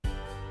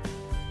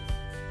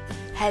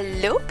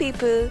Hello,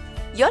 people.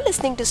 You're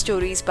listening to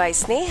Stories by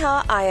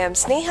Sneha. I am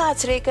Sneha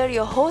Achrekar,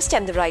 your host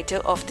and the writer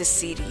of this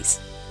series.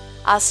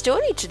 Our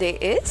story today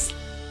is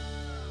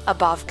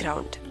Above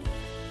Ground.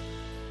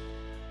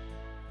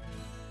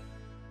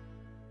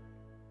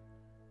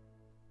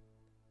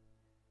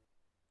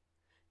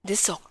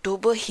 This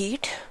October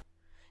heat,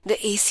 the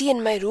AC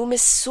in my room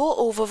is so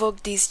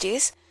overworked these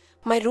days.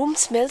 My room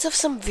smells of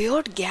some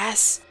weird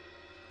gas.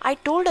 I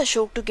told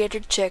Ashok to get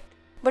it checked,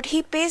 but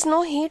he pays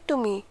no heed to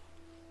me.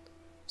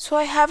 So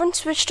I haven't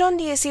switched on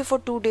the AC for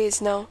 2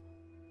 days now.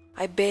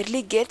 I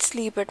barely get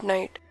sleep at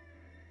night.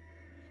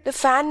 The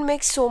fan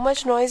makes so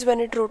much noise when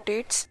it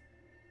rotates.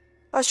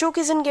 Ashok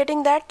isn't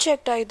getting that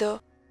checked either.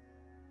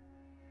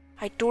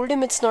 I told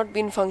him it's not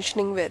been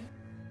functioning well.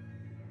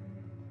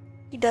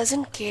 He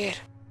doesn't care.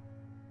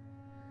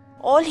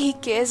 All he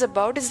cares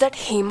about is that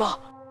Hema.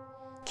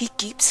 He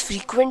keeps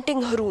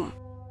frequenting her room.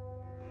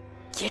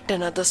 Yet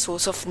another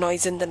source of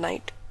noise in the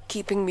night,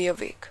 keeping me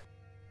awake.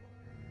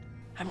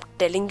 I'm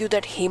telling you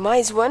that Hema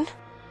is one.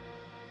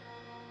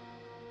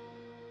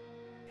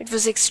 It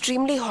was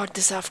extremely hot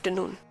this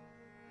afternoon.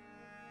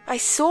 I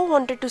so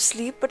wanted to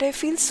sleep, but I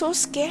feel so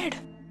scared.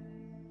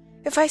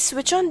 If I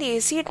switch on the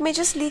AC, it may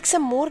just leak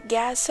some more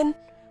gas, and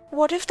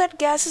what if that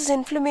gas is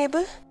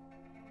inflammable?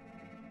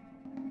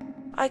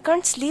 I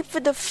can't sleep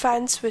with the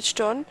fan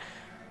switched on.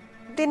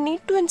 They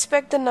need to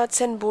inspect the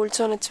nuts and bolts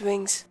on its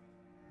wings.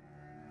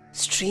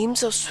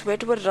 Streams of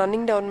sweat were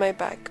running down my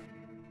back.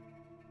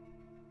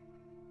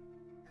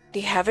 They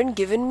haven't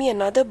given me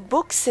another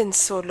book since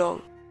so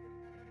long.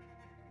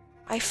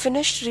 I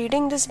finished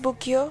reading this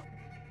book here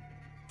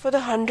for the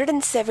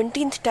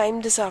 117th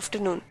time this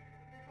afternoon.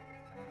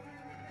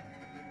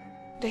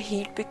 The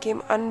heat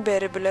became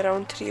unbearable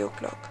around 3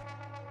 o'clock.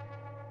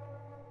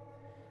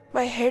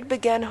 My head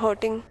began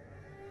hurting.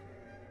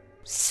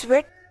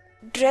 Sweat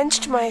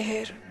drenched my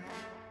hair.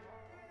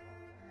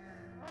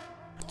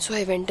 So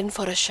I went in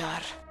for a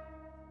shower.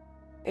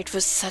 It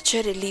was such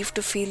a relief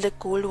to feel the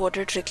cold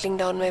water trickling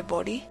down my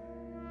body.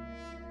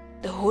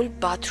 The whole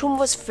bathroom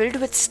was filled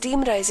with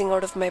steam rising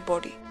out of my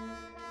body.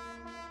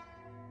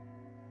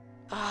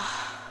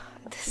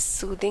 This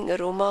soothing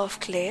aroma of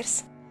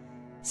Claire's.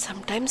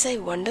 Sometimes I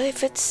wonder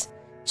if it's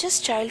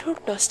just childhood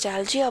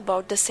nostalgia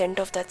about the scent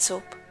of that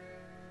soap.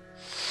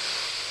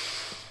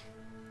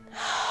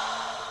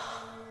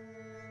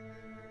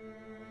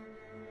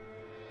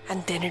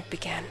 And then it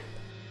began.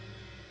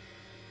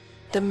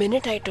 The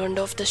minute I turned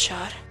off the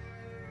shower,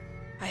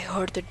 I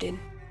heard the din.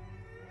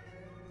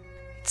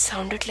 It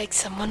sounded like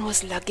someone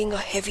was lugging a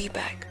heavy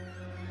bag.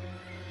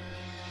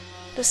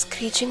 The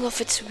screeching of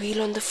its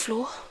wheel on the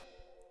floor,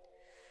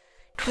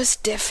 it was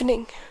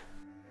deafening.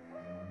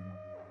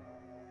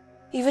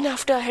 Even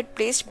after I had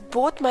placed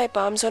both my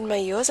palms on my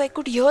ears, I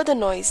could hear the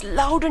noise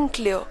loud and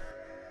clear.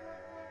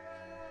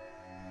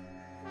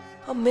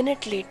 A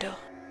minute later,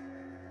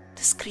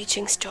 the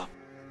screeching stopped.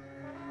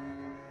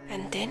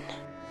 And then,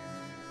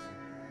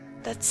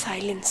 that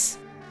silence.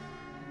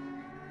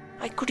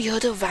 I could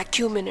hear the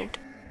vacuum in it.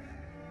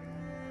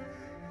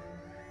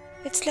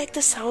 It's like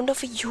the sound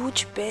of a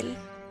huge bell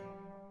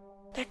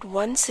that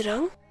once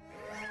rung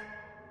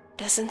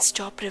doesn't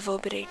stop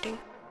reverberating.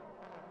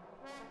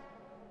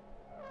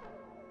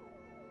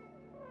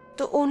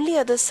 The only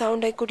other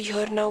sound I could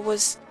hear now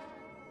was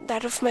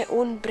that of my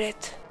own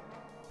breath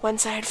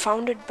once I had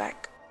found it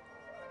back.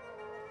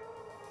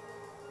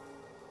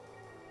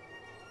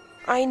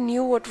 I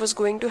knew what was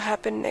going to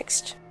happen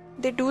next.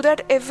 They do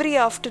that every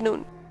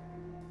afternoon.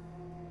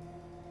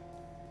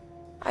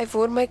 I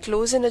wore my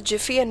clothes in a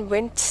jiffy and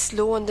went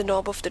slow on the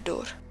knob of the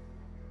door.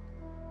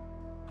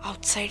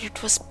 Outside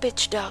it was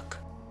pitch dark.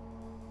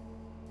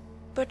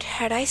 But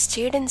had I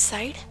stayed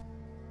inside,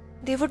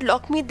 they would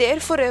lock me there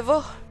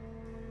forever.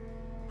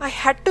 I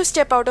had to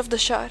step out of the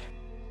shower.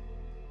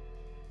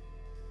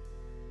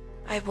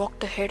 I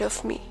walked ahead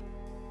of me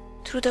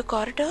through the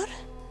corridor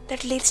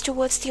that leads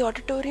towards the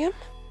auditorium.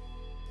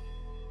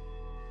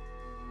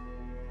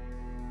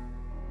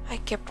 I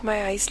kept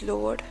my eyes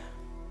lowered,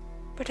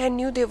 but I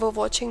knew they were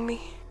watching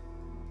me.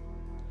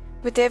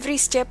 With every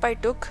step I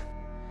took,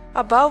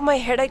 above my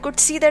head I could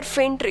see that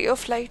faint ray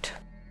of light,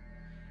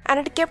 and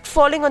it kept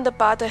falling on the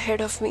path ahead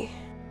of me.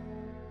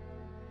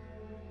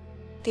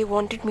 They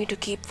wanted me to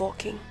keep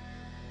walking.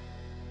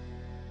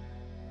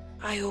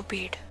 I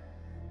obeyed.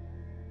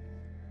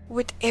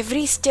 With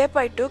every step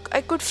I took,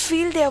 I could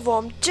feel their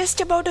warmth just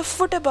about a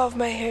foot above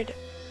my head.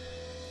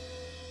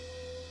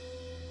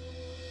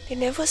 They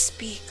never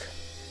speak.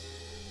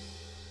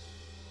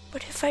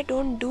 But if I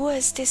don't do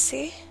as they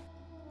say,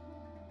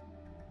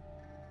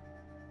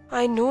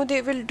 I know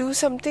they will do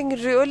something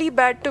really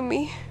bad to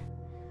me,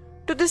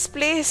 to this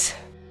place,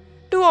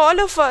 to all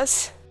of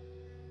us.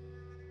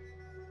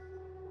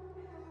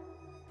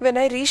 When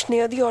I reached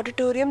near the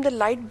auditorium, the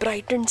light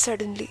brightened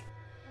suddenly.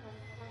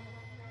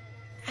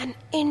 An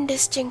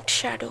indistinct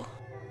shadow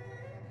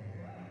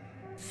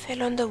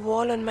fell on the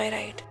wall on my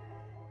right.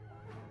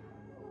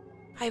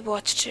 I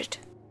watched it.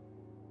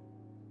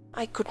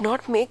 I could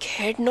not make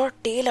head nor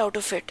tail out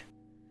of it.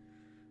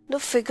 The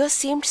figure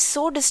seemed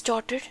so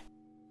distorted.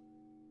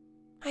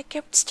 I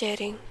kept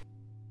staring.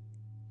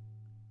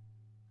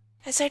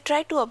 As I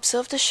tried to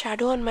observe the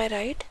shadow on my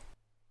right,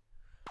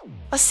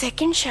 a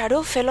second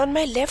shadow fell on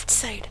my left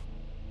side.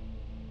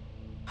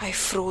 I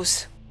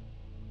froze.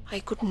 I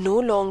could no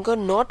longer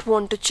not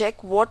want to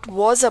check what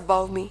was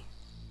above me.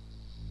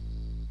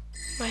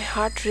 My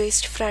heart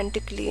raced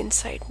frantically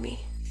inside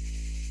me,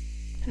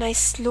 and I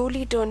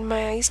slowly turned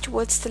my eyes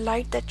towards the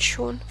light that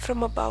shone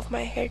from above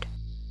my head.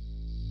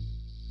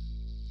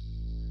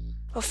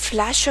 A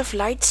flash of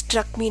light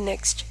struck me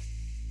next,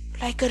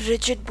 like a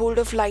rigid bolt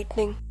of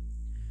lightning,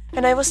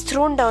 and I was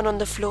thrown down on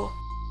the floor.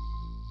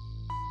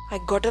 I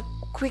got up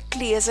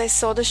quickly as I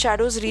saw the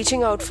shadows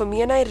reaching out for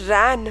me, and I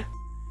ran.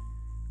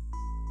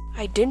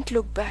 I didn't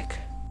look back,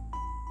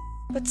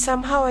 but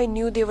somehow I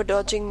knew they were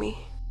dodging me.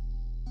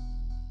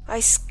 I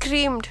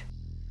screamed,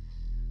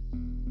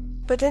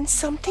 but then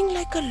something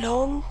like a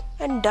long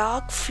and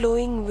dark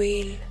flowing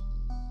veil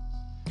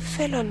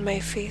fell on my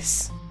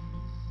face,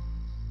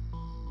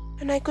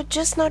 and I could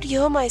just not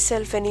hear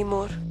myself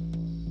anymore.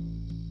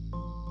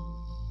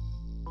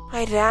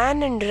 I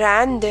ran and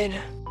ran then,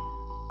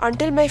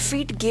 until my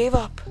feet gave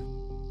up.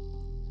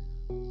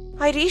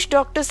 I reached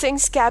Dr.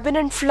 Singh's cabin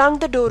and flung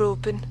the door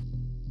open.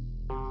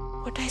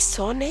 What I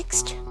saw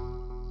next?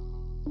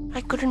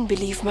 I couldn't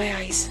believe my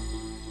eyes.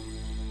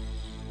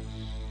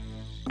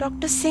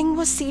 Dr. Singh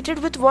was seated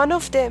with one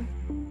of them.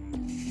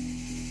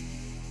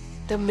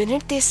 The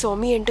minute they saw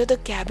me enter the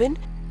cabin,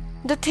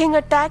 the thing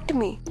attacked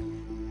me.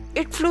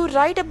 It flew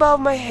right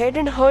above my head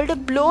and hurled a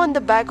blow on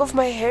the back of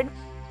my head,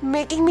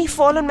 making me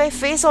fall on my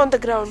face on the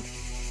ground.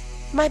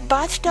 My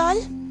bath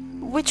towel,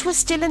 which was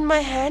still in my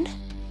hand,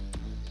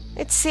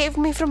 it saved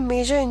me from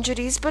major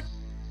injuries, but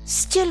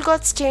still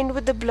got stained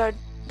with the blood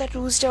that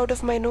oozed out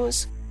of my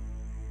nose.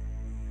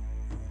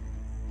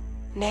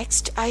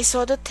 Next, I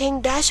saw the thing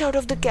dash out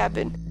of the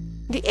cabin.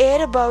 The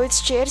air above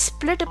its chair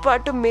split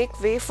apart to make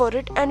way for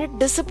it, and it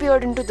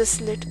disappeared into the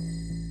slit.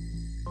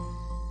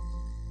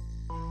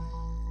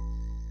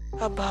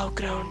 Above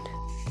ground.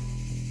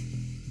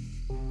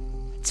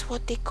 It's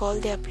what they call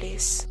their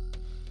place.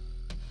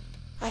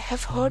 I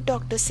have heard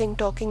Dr. Singh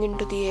talking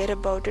into the air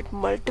about it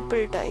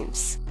multiple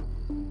times.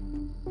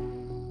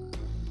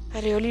 I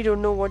really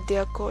don't know what they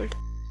are called.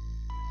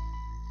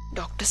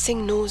 Dr.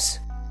 Singh knows.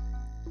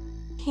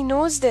 He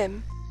knows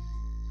them.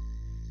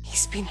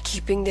 He's been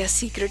keeping their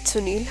secret,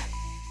 Sunil.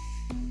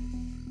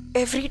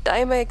 Every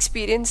time I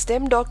experience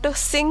them, Dr.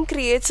 Singh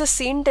creates a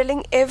scene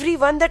telling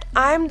everyone that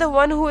I am the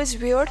one who is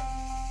weird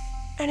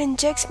and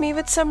injects me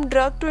with some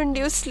drug to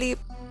induce sleep.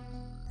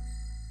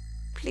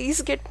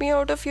 Please get me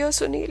out of here,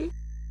 Sunil.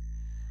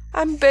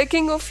 I'm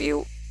begging of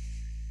you.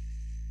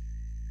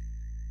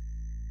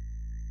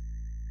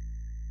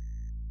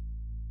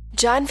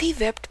 Janvi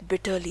wept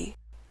bitterly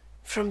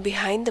from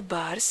behind the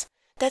bars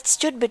that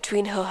stood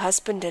between her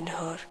husband and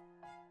her.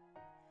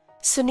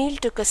 Sunil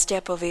took a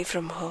step away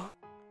from her,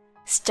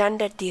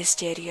 stunned at the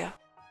hysteria,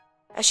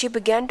 as she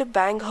began to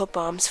bang her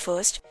palms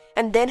first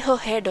and then her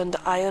head on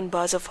the iron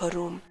bars of her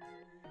room,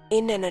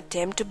 in an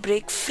attempt to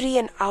break free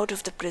and out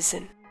of the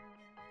prison.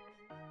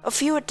 A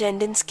few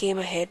attendants came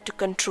ahead to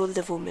control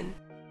the woman,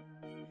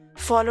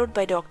 followed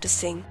by Dr.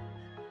 Singh,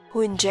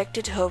 who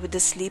injected her with the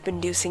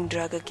sleep-inducing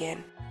drug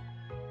again.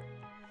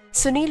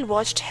 Sunil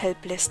watched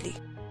helplessly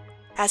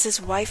as his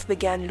wife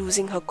began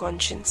losing her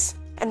conscience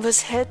and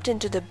was helped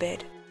into the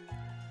bed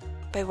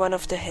by one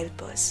of the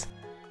helpers.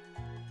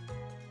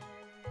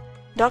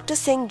 Dr.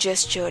 Singh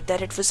gestured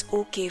that it was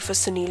okay for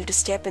Sunil to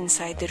step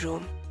inside the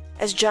room,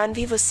 as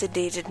Janvi was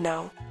sedated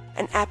now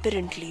and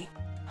apparently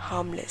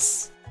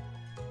harmless.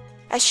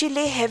 As she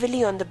lay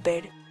heavily on the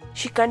bed,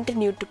 she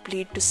continued to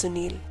plead to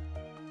Sunil.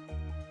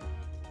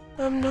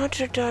 I'm not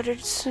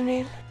retarded,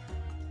 Sunil.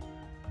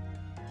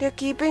 They're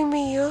keeping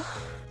me here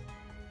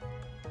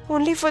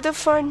only for the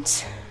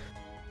funds.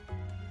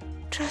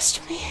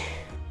 Trust me.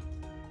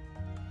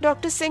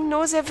 Dr. Singh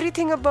knows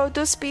everything about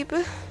those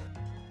people.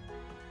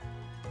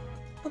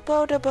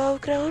 About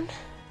above ground.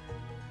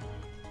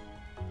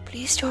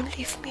 Please don't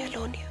leave me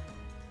alone here.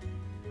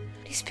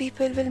 These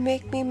people will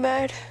make me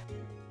mad.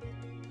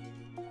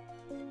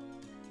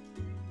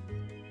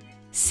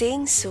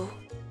 Saying so,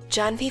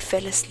 Janvi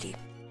fell asleep.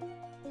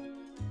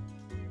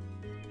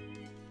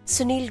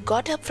 Sunil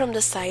got up from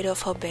the side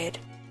of her bed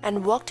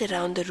and walked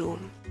around the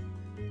room.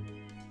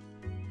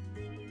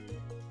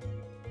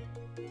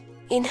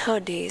 In her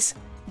days,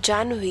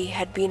 Janvi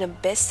had been a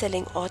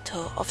best-selling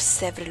author of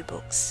several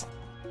books.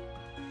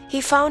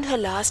 He found her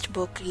last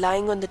book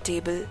lying on the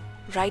table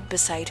right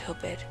beside her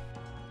bed.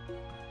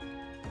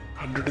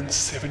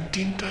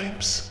 117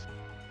 times?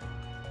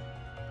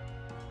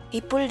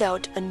 He pulled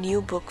out a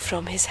new book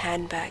from his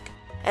handbag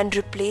and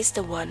replaced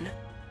the one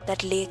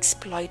that lay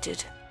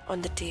exploited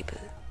on the table.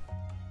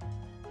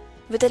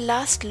 With a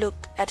last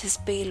look at his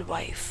pale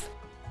wife,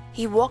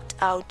 he walked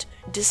out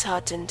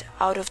disheartened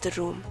out of the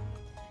room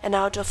and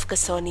out of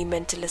Kasoni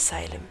Mental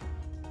Asylum.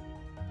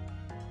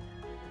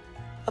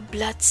 A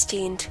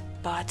blood-stained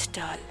bath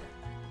towel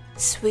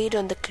swayed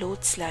on the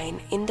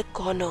clothesline in the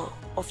corner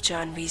of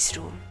Janvi's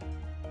room,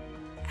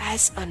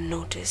 as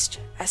unnoticed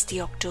as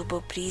the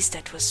October breeze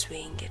that was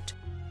swaying it.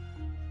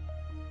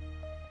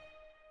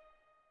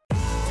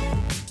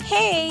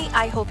 Hey,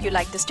 I hope you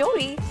liked the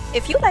story.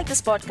 If you like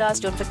this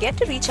podcast, don't forget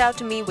to reach out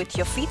to me with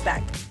your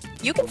feedback.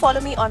 You can follow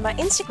me on my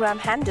Instagram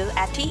handle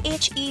at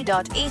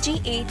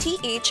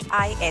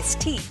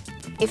the.agathist.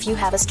 If you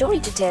have a story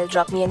to tell,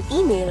 drop me an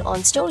email on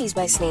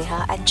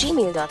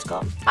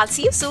storiesbysneha@gmail.com. I'll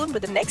see you soon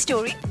with the next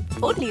story,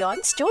 only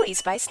on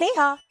Stories by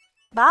Sneha.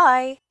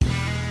 Bye.